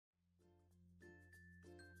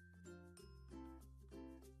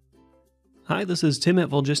Hi, this is Tim at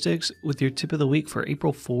Volgistics with your tip of the week for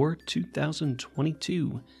April 4,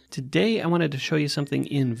 2022. Today I wanted to show you something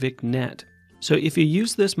in VicNet. So if you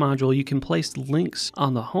use this module, you can place links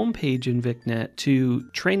on the homepage in VicNet to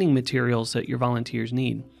training materials that your volunteers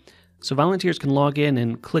need. So volunteers can log in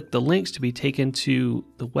and click the links to be taken to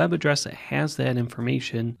the web address that has that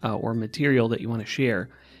information or material that you want to share.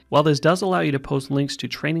 While this does allow you to post links to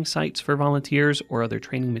training sites for volunteers or other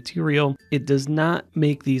training material, it does not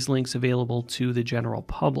make these links available to the general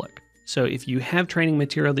public. So if you have training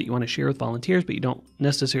material that you want to share with volunteers, but you don't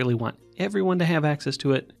necessarily want everyone to have access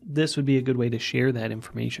to it, this would be a good way to share that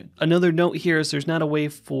information. Another note here is there's not a way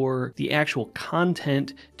for the actual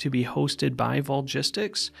content to be hosted by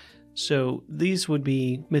Volgistics. So these would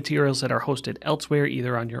be materials that are hosted elsewhere,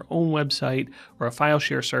 either on your own website or a file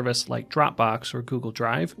share service like Dropbox or Google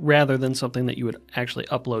Drive, rather than something that you would actually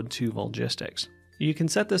upload to Volgistics. You can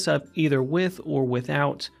set this up either with or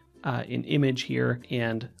without an image here,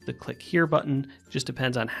 and the click here button just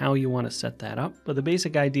depends on how you want to set that up. But the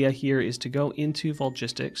basic idea here is to go into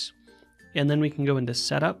Volgistics, and then we can go into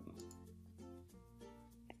Setup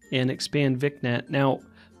and expand VicNet. Now,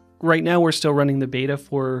 right now we're still running the beta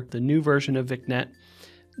for the new version of VicNet,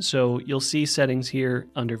 so you'll see settings here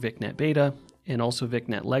under VicNet Beta and also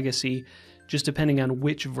VicNet Legacy, just depending on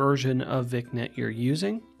which version of VicNet you're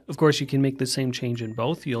using. Of course, you can make the same change in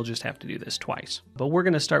both, you'll just have to do this twice. But we're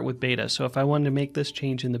going to start with beta, so if I wanted to make this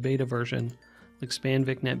change in the beta version, I'll expand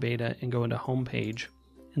VicNet Beta and go into Homepage.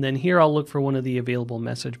 And then here I'll look for one of the available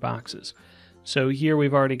message boxes. So here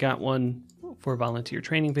we've already got one for volunteer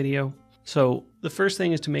training video. So the first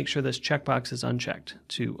thing is to make sure this checkbox is unchecked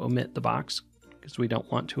to omit the box, because we don't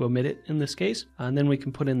want to omit it in this case. And then we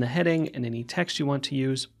can put in the heading and any text you want to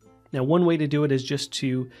use. Now, one way to do it is just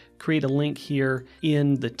to create a link here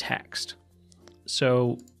in the text.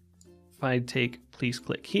 So if I take please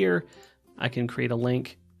click here, I can create a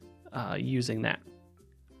link using that.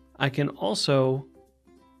 I can also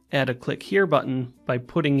add a click here button by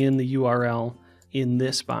putting in the URL in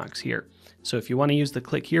this box here. So if you want to use the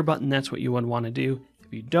click here button, that's what you would want to do.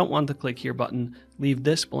 If you don't want the click here button, leave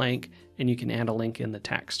this blank and you can add a link in the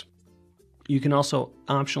text. You can also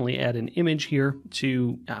optionally add an image here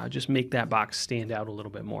to just make that box stand out a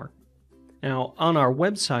little bit more. Now on our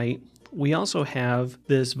website, we also have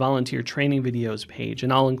this volunteer training videos page,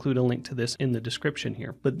 and I'll include a link to this in the description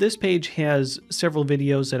here. But this page has several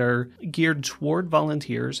videos that are geared toward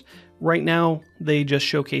volunteers. Right now, they just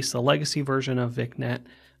showcase the legacy version of VicNet.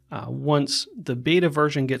 Once the beta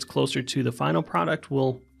version gets closer to the final product,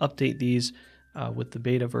 we'll update these with the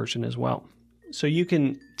beta version as well. So you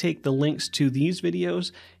can take the links to these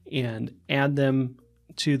videos and add them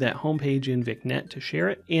to that homepage in VicNet to share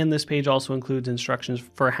it. And this page also includes instructions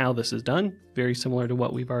for how this is done, very similar to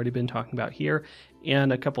what we've already been talking about here,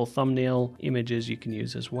 and a couple thumbnail images you can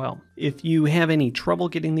use as well. If you have any trouble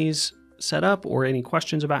getting these set up or any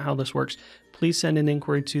questions about how this works, please send an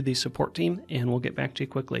inquiry to the support team and we'll get back to you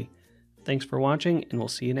quickly. Thanks for watching, and we'll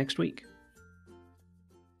see you next week.